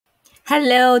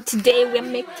Hello, today we're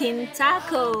making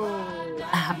taco.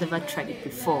 I have never tried it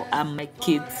before, and my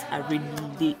kids are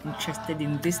really interested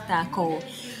in this taco.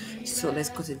 So let's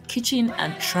go to the kitchen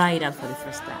and try it out for the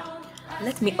first time.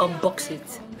 Let me unbox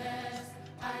it.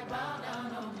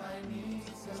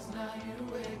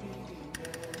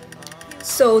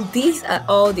 So these are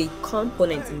all the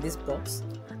components in this box.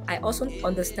 I also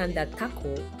understand that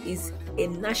taco is a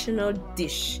national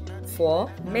dish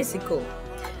for Mexico.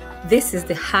 This is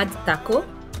the hard taco,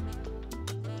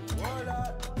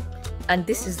 and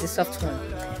this is the soft one.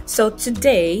 So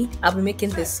today I'll be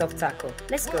making this soft taco.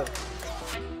 Let's go.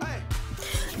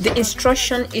 The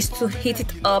instruction is to heat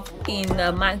it up in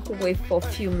a microwave for a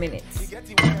few minutes.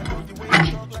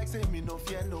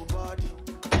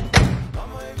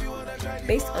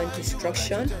 Based on the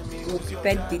instruction, we'll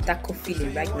prepare the taco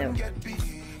filling right now.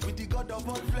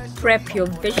 Prep your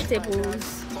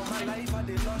vegetables.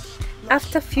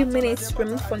 After a few minutes,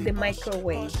 remove from the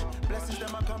microwave.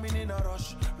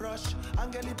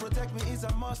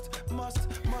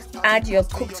 Add your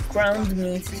cooked ground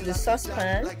meat to the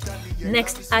saucepan.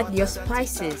 Next, add your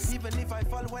spices.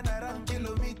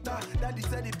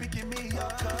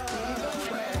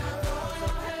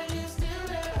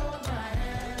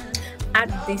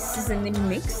 Add the seasoning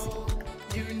mix.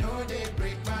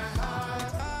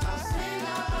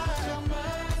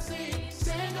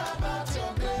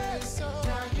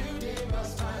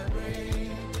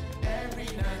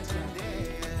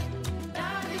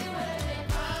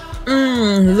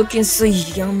 Looking so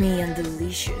yummy and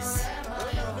delicious.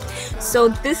 So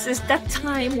this is that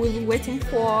time we've been waiting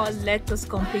for. Let us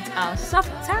complete our soft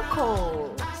taco.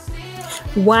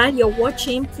 While you're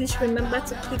watching, please remember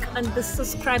to click on the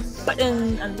subscribe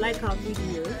button and like our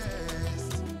videos.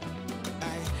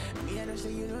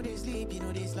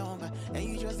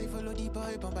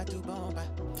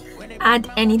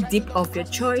 Add any dip of your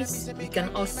choice. You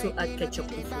can also add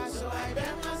ketchup if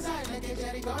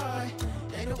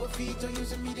you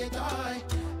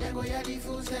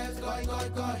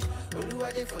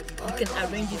can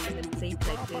arrange it in a plate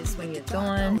like this when you're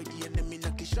done.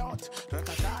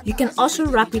 You can also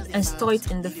wrap it and store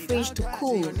it in the fridge to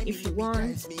cool if you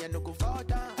want.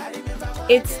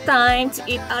 It's time to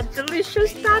eat a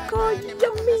delicious taco.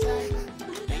 Yummy!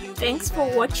 Thanks for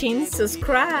watching.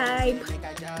 Subscribe.